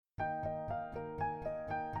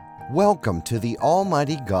Welcome to the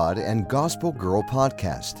Almighty God and Gospel Girl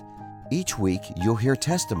podcast. Each week, you'll hear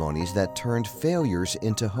testimonies that turned failures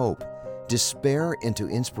into hope, despair into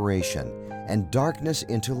inspiration, and darkness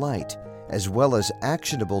into light, as well as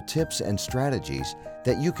actionable tips and strategies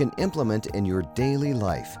that you can implement in your daily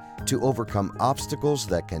life to overcome obstacles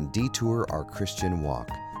that can detour our Christian walk.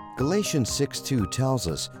 Galatians 6:2 tells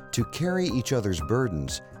us to carry each other's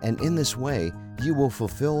burdens, and in this way, you will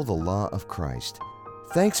fulfill the law of Christ.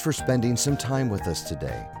 Thanks for spending some time with us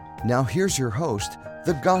today. Now here's your host,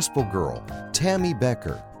 the Gospel Girl, Tammy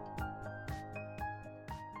Becker.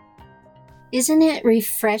 Isn't it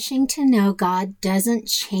refreshing to know God doesn't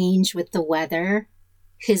change with the weather?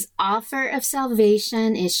 His offer of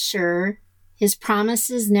salvation is sure. His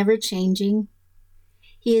promises never changing.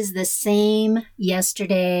 He is the same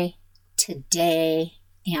yesterday, today,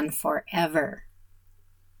 and forever.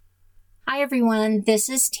 Hi everyone, this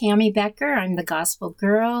is Tammy Becker. I'm the Gospel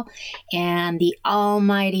Girl, and the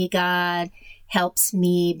Almighty God helps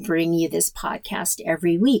me bring you this podcast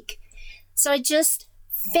every week. So I just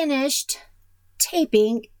finished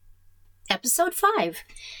taping episode 5,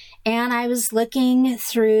 and I was looking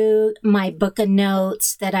through my book of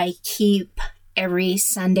notes that I keep every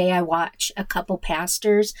Sunday. I watch a couple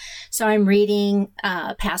pastors, so I'm reading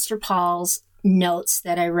Pastor Paul's notes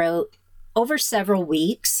that I wrote over several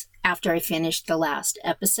weeks after I finished the last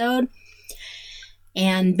episode.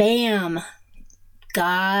 And bam,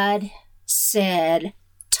 God said,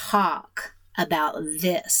 talk about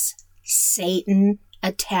this. Satan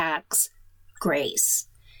attacks grace.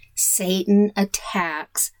 Satan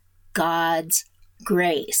attacks God's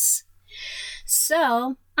grace.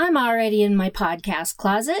 So I'm already in my podcast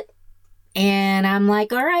closet, and I'm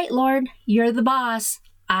like, all right, Lord, you're the boss.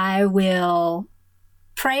 I will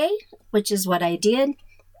pray, which is what I did.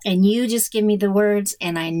 And you just give me the words,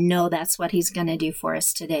 and I know that's what he's going to do for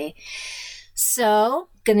us today. So,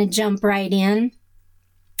 going to jump right in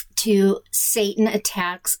to Satan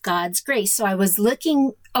attacks God's grace. So I was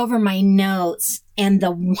looking over my notes, and the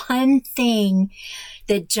one thing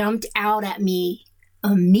that jumped out at me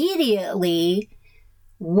immediately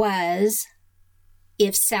was,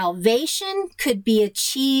 if salvation could be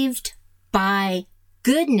achieved by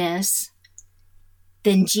goodness,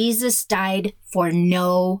 then Jesus died for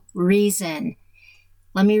no reason.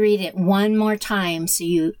 Let me read it one more time so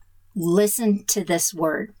you listen to this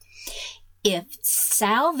word. If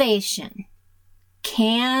salvation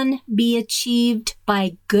can be achieved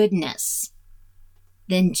by goodness,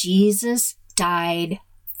 then Jesus died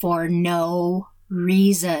for no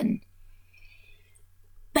reason.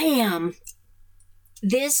 Bam!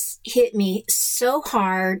 This hit me so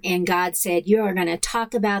hard, and God said, you are going to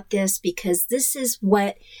talk about this because this is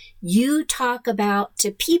what you talk about to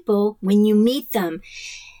people when you meet them.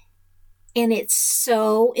 And it's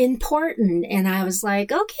so important. And I was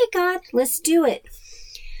like, okay, God, let's do it.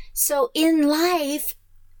 So in life,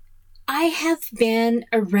 I have been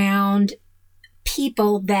around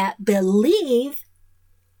people that believe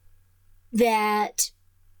that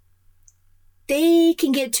they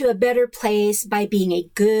can get to a better place by being a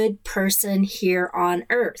good person here on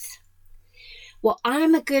earth. Well,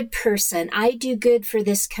 I'm a good person. I do good for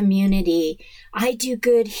this community. I do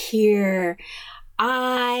good here.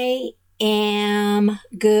 I am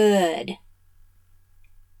good.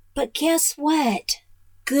 But guess what?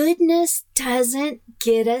 Goodness doesn't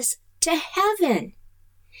get us to heaven.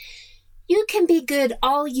 You can be good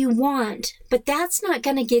all you want, but that's not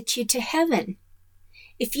going to get you to heaven.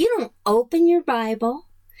 If you don't open your Bible,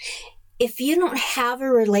 if you don't have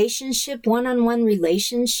a relationship, one-on-one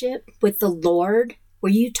relationship with the Lord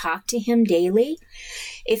where you talk to Him daily,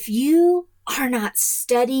 if you are not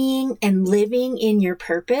studying and living in your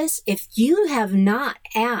purpose, if you have not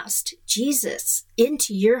asked Jesus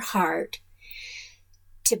into your heart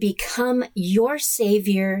to become your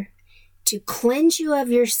Savior, to cleanse you of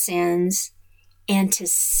your sins, and to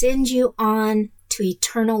send you on to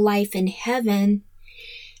eternal life in heaven,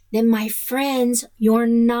 then my friends, you're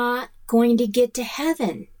not going to get to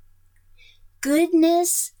heaven.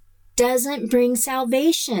 Goodness doesn't bring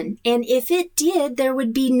salvation. And if it did, there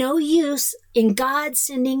would be no use in God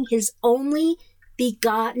sending His only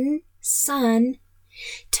begotten Son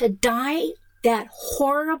to die that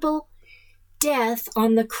horrible death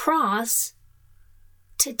on the cross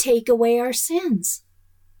to take away our sins.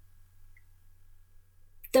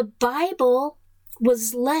 The Bible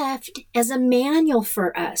was left as a manual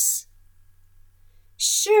for us.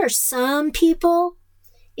 Sure, some people,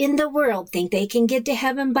 in the world think they can get to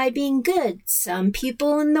heaven by being good. Some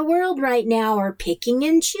people in the world right now are picking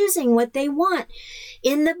and choosing what they want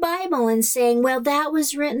in the Bible and saying, well, that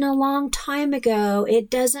was written a long time ago. It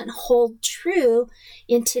doesn't hold true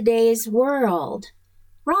in today's world.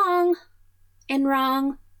 Wrong, and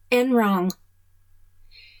wrong, and wrong.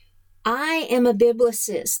 I am a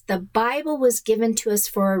biblicist. The Bible was given to us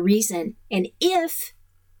for a reason. And if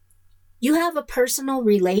you have a personal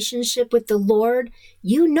relationship with the Lord,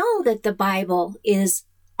 you know that the Bible is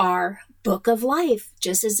our book of life,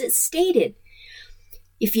 just as it's stated.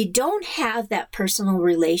 If you don't have that personal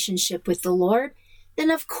relationship with the Lord,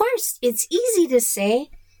 then of course it's easy to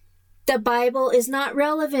say the Bible is not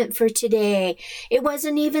relevant for today. It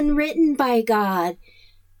wasn't even written by God.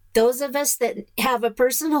 Those of us that have a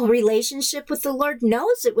personal relationship with the Lord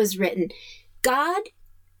knows it was written. God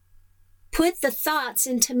put the thoughts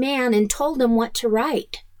into man and told him what to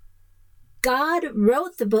write. God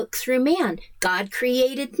wrote the book through man. God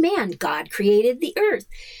created man. God created the earth.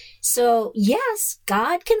 So yes,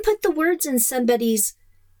 God can put the words in somebody's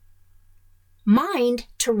mind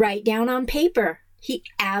to write down on paper. He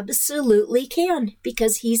absolutely can,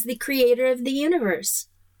 because he's the creator of the universe.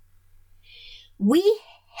 We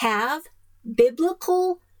have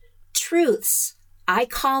biblical truths. I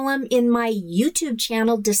call them in my YouTube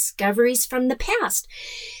channel Discoveries from the Past,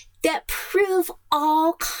 that prove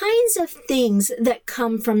all kinds of things that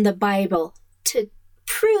come from the Bible to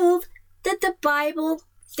prove that the Bible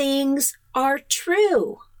things are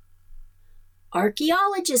true.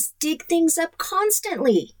 Archaeologists dig things up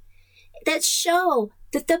constantly that show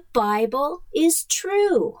that the Bible is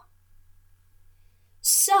true.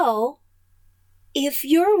 So, if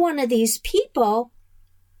you're one of these people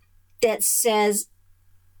that says,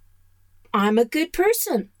 I'm a good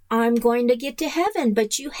person, I'm going to get to heaven,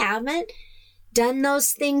 but you haven't done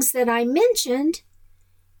those things that I mentioned,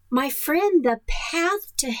 my friend, the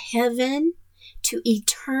path to heaven, to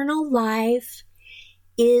eternal life,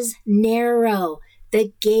 is narrow.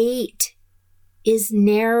 The gate is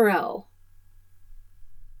narrow.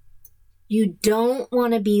 You don't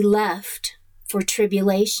want to be left for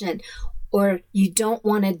tribulation, or you don't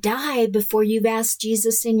want to die before you've asked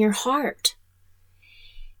Jesus in your heart.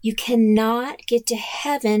 You cannot get to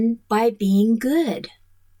heaven by being good.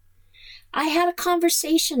 I had a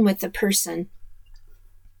conversation with a person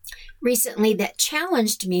recently that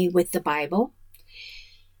challenged me with the Bible,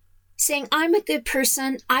 saying, I'm a good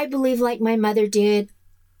person. I believe like my mother did.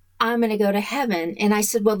 I'm going to go to heaven. And I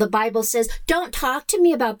said, well, the Bible says, don't talk to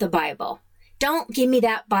me about the Bible. Don't give me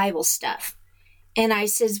that Bible stuff. And I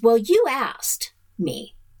says, well, you asked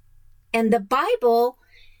me. And the Bible,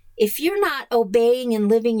 if you're not obeying and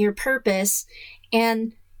living your purpose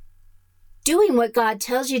and doing what God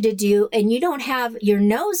tells you to do, and you don't have your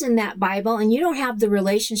nose in that Bible, and you don't have the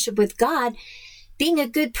relationship with God, being a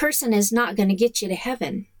good person is not going to get you to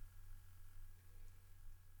heaven.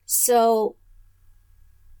 So,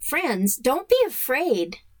 friends, don't be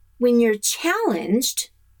afraid when you're challenged.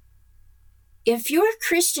 If you're a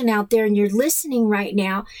Christian out there and you're listening right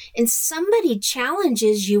now and somebody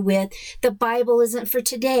challenges you with, the Bible isn't for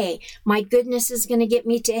today, my goodness is going to get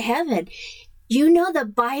me to heaven. You know, the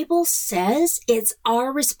Bible says it's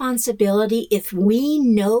our responsibility, if we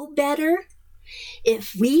know better,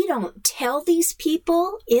 if we don't tell these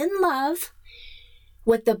people in love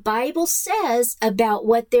what the Bible says about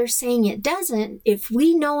what they're saying it doesn't, if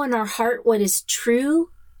we know in our heart what is true,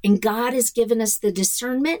 and God has given us the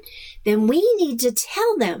discernment, then we need to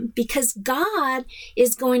tell them, because God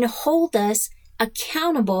is going to hold us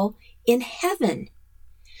accountable in heaven.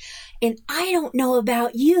 And I don't know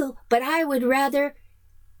about you, but I would rather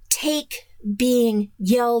take being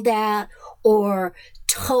yelled at or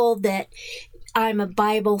told that I'm a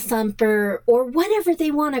Bible thumper or whatever they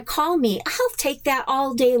want to call me. I'll take that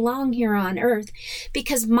all day long here on earth,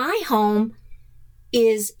 because my home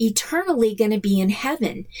is eternally going to be in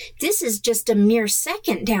heaven. This is just a mere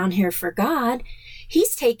second down here for God.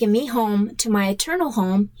 He's taking me home to my eternal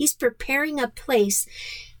home. He's preparing a place,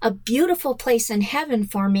 a beautiful place in heaven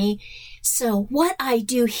for me. So what I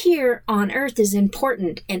do here on earth is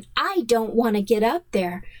important, and I don't want to get up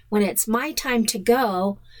there when it's my time to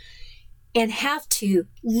go and have to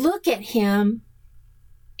look at him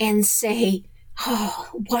and say, oh,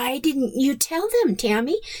 why didn't you tell them,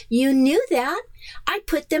 Tammy? You knew that. I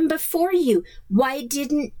put them before you. Why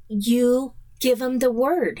didn't you give them the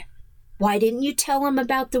word? Why didn't you tell them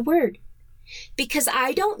about the word? Because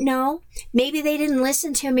I don't know. Maybe they didn't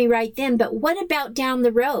listen to me right then, but what about down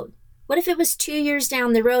the road? What if it was 2 years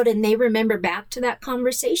down the road and they remember back to that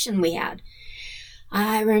conversation we had?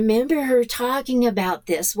 I remember her talking about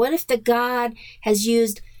this. What if the God has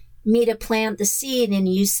used me to plant the seed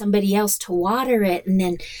and use somebody else to water it. And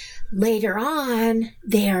then later on,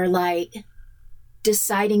 they're like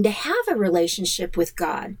deciding to have a relationship with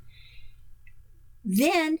God.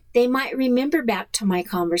 Then they might remember back to my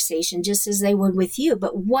conversation just as they would with you.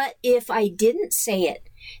 But what if I didn't say it?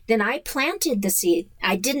 Then I planted the seed.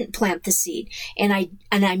 I didn't plant the seed. And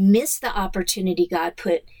I missed the opportunity God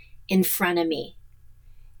put in front of me.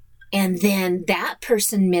 And then that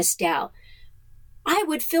person missed out. I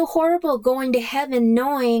would feel horrible going to heaven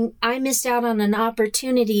knowing I missed out on an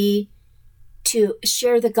opportunity to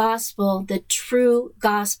share the gospel, the true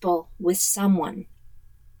gospel, with someone.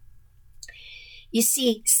 You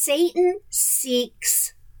see, Satan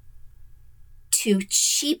seeks to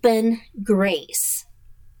cheapen grace.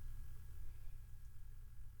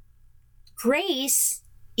 Grace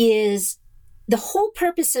is, the whole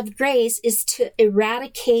purpose of grace is to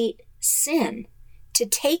eradicate sin, to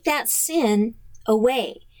take that sin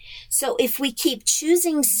away. So if we keep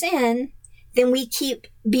choosing sin, then we keep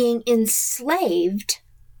being enslaved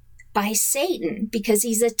by Satan because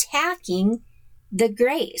he's attacking the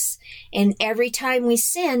grace. And every time we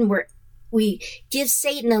sin, we give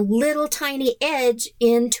Satan a little tiny edge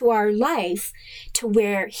into our life to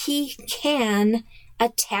where he can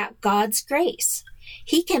attack God's grace.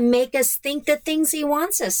 He can make us think the things he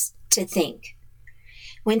wants us to think.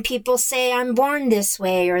 When people say, I'm born this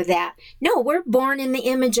way or that, no, we're born in the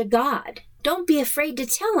image of God. Don't be afraid to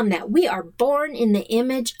tell them that. We are born in the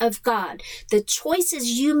image of God. The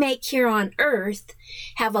choices you make here on earth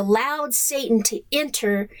have allowed Satan to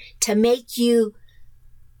enter to make you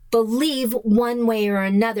believe one way or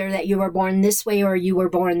another that you were born this way or you were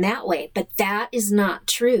born that way. But that is not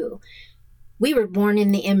true. We were born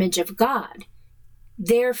in the image of God.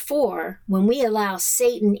 Therefore, when we allow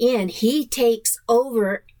Satan in, he takes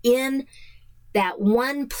over in that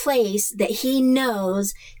one place that he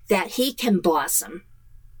knows that he can blossom.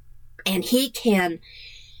 And he can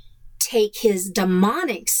take his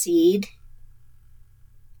demonic seed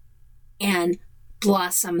and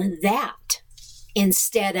blossom that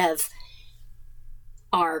instead of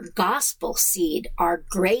our gospel seed, our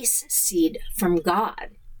grace seed from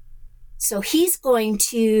God. So he's going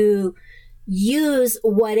to use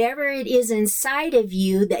whatever it is inside of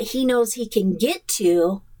you that he knows he can get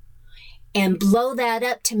to and blow that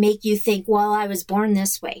up to make you think, well, I was born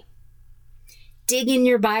this way. Dig in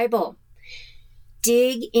your Bible.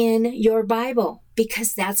 Dig in your Bible,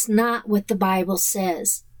 because that's not what the Bible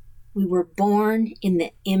says. We were born in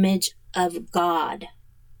the image of God.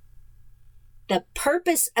 The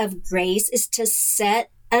purpose of grace is to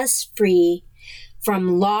set us free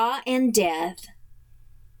from law and death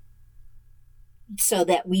so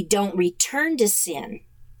that we don't return to sin,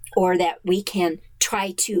 or that we can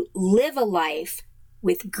try to live a life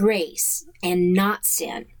with grace and not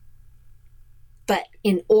sin. But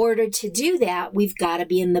in order to do that, we've got to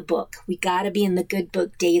be in the book. We got to be in the good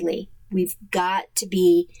book daily. We've got to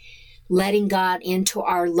be letting God into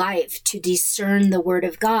our life to discern the word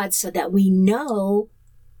of God so that we know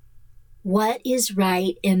what is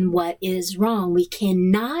right and what is wrong. We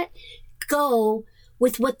cannot go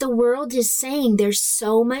with what the world is saying. There's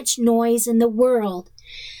so much noise in the world.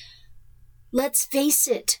 Let's face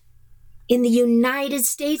it, in the United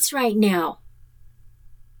States right now,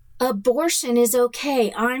 abortion is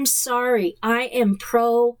okay. I'm sorry. I am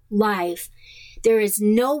pro-life. There is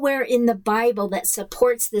nowhere in the Bible that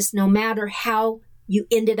supports this, no matter how you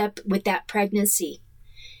ended up with that pregnancy.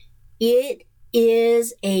 It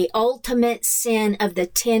is a ultimate sin of the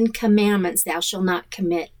 10 Commandments. Thou shalt not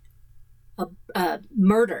commit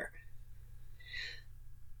murder.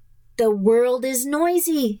 The world is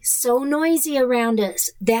noisy, so noisy around us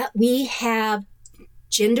that we have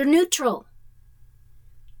gender neutral.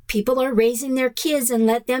 People are raising their kids and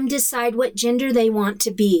let them decide what gender they want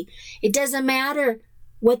to be. It doesn't matter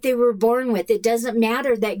what they were born with. It doesn't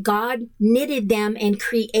matter that God knitted them and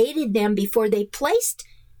created them before they placed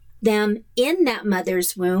them in that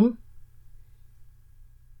mother's womb.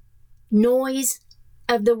 Noise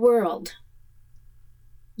of the world.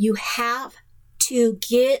 You have to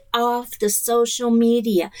get off the social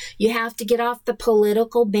media. You have to get off the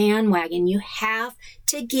political bandwagon. You have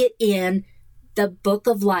to get in the book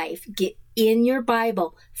of life. Get in your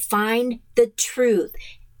Bible. Find the truth.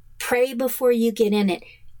 Pray before you get in it.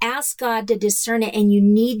 Ask God to discern it, and you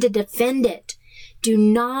need to defend it. Do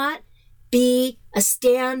not be a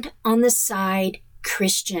stand on the side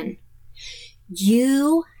Christian.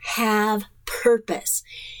 You have purpose.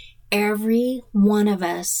 Every one of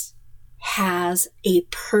us has a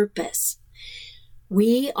purpose.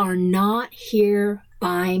 We are not here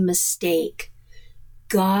by mistake.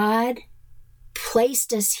 God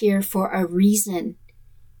placed us here for a reason.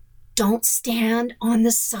 Don't stand on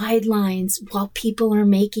the sidelines while people are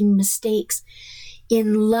making mistakes.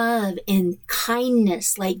 In love and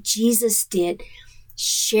kindness, like Jesus did,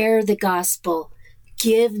 share the gospel,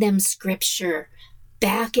 give them scripture,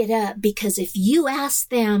 back it up. Because if you ask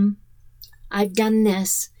them, I've done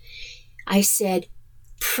this. I said,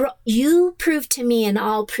 you prove to me and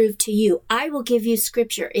I'll prove to you. I will give you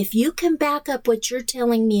scripture. If you can back up what you're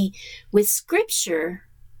telling me with scripture,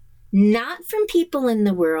 not from people in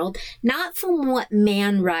the world, not from what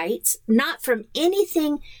man writes, not from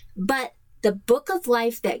anything but the book of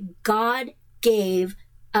life that God gave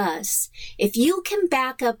us. If you can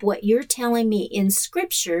back up what you're telling me in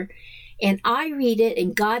scripture and I read it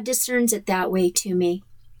and God discerns it that way to me,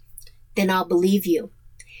 then I'll believe you.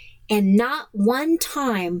 And not one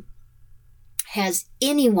time has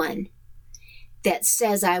anyone that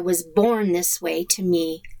says I was born this way to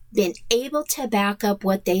me been able to back up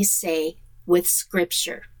what they say with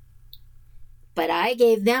scripture. But I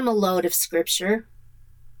gave them a load of scripture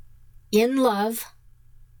in love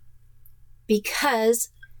because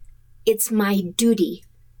it's my duty,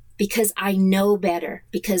 because I know better,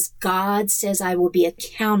 because God says I will be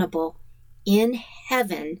accountable in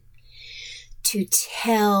heaven to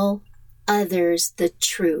tell others the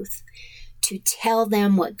truth, to tell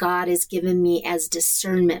them what God has given me as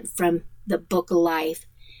discernment from the book of life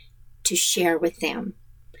to share with them.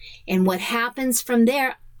 And what happens from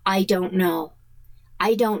there, I don't know.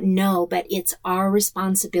 I don't know, but it's our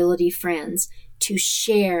responsibility, friends, to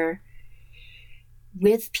share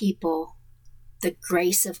with people the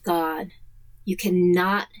grace of God. You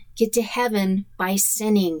cannot get to heaven by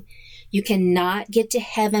sinning. You cannot get to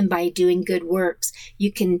heaven by doing good works.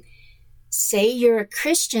 You can say you're a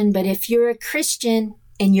Christian, but if you're a Christian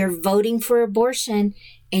and you're voting for abortion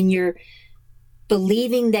and you're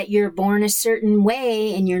believing that you're born a certain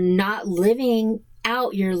way and you're not living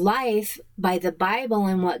out your life by the Bible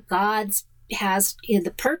and what God has,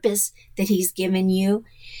 the purpose that He's given you,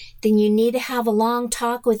 then you need to have a long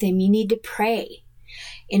talk with Him. You need to pray.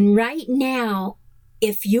 And right now,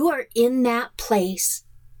 if you are in that place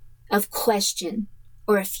of question,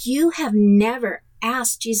 or if you have never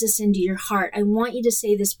asked Jesus into your heart, I want you to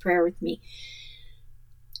say this prayer with me.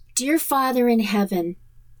 Dear Father in heaven,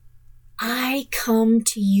 I come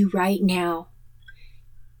to you right now.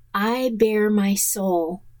 I bare my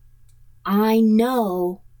soul. I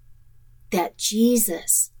know that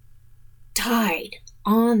Jesus died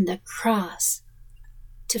on the cross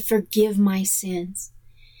to forgive my sins.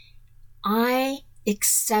 I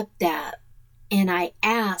accept that, and I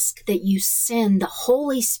ask that you send the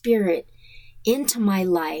Holy Spirit into my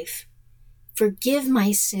life. Forgive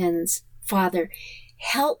my sins, Father.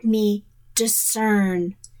 Help me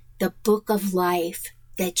discern the book of life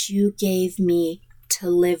that you gave me to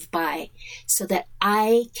live by, so that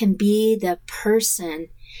I can be the person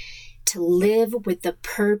to live with the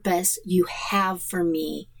purpose you have for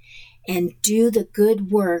me and do the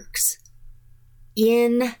good works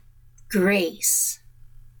in grace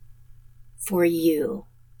for you.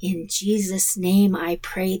 In Jesus' name I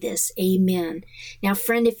pray this. Amen. Now,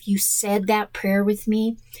 friend, if you said that prayer with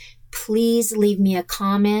me, please leave me a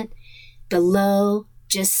comment below.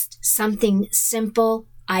 Just something simple.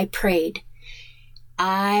 I prayed.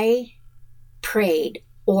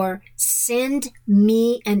 Or send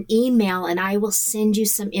me an email and I will send you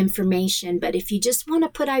some information. But if you just want to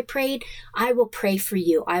put I prayed, I will pray for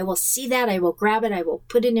you. I will see that. I will grab it. I will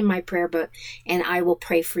put it in my prayer book and I will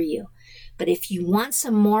pray for you. But if you want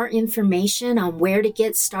some more information on where to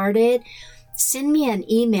get started, send me an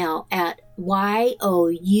email at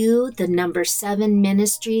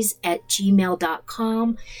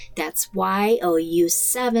YOU7ministries@gmail.com. That's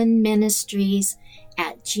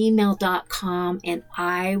YOU7ministries@gmail.com, and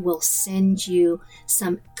I will send you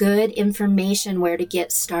some good information where to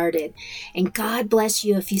get started. And God bless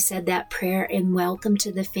you if you said that prayer, and welcome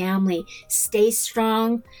to the family. Stay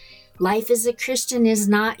strong. Life as a Christian is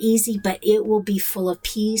not easy, but it will be full of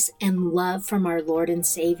peace and love from our Lord and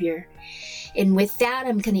Savior. And with that,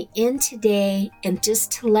 I'm going to end today, and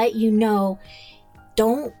just to let you know,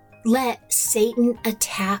 don't let Satan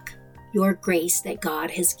attack your grace that God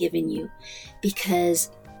has given you, because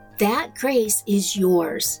that grace is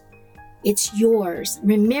yours. It's yours.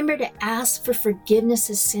 Remember to ask for forgiveness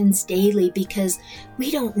of sins daily, because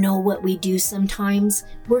we don't know what we do sometimes.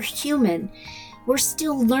 We're human. We're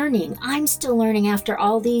still learning. I'm still learning after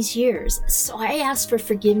all these years. So I ask for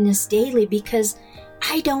forgiveness daily because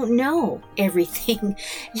I don't know everything.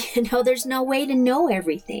 There's no way to know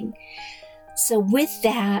everything. So with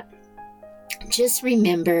that, just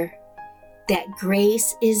remember that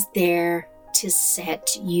grace is there to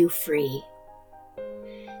set you free.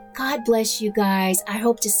 God bless you guys. I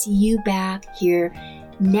hope to see you back here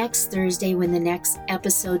next Thursday when the next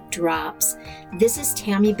episode drops. This is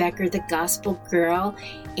Tammy Becker, the Gospel Girl,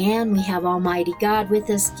 and we have Almighty God with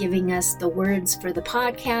us, giving us the words for the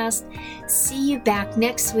podcast. See you back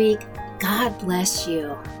next week. God bless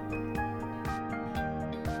you.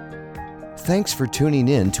 Thanks for tuning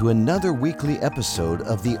in to another weekly episode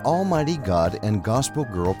of the Almighty God and Gospel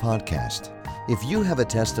Girl podcast. If you have a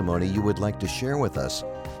testimony you would like to share with us,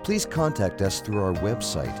 please contact us through our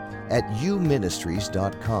website at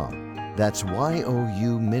youministries.com. That's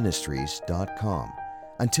youministries.com.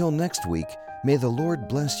 Until next week, may the Lord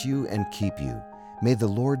bless you and keep you. May the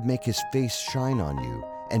Lord make His face shine on you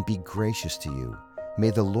and be gracious to you. May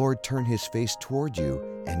the Lord turn His face toward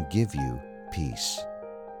you and give you peace.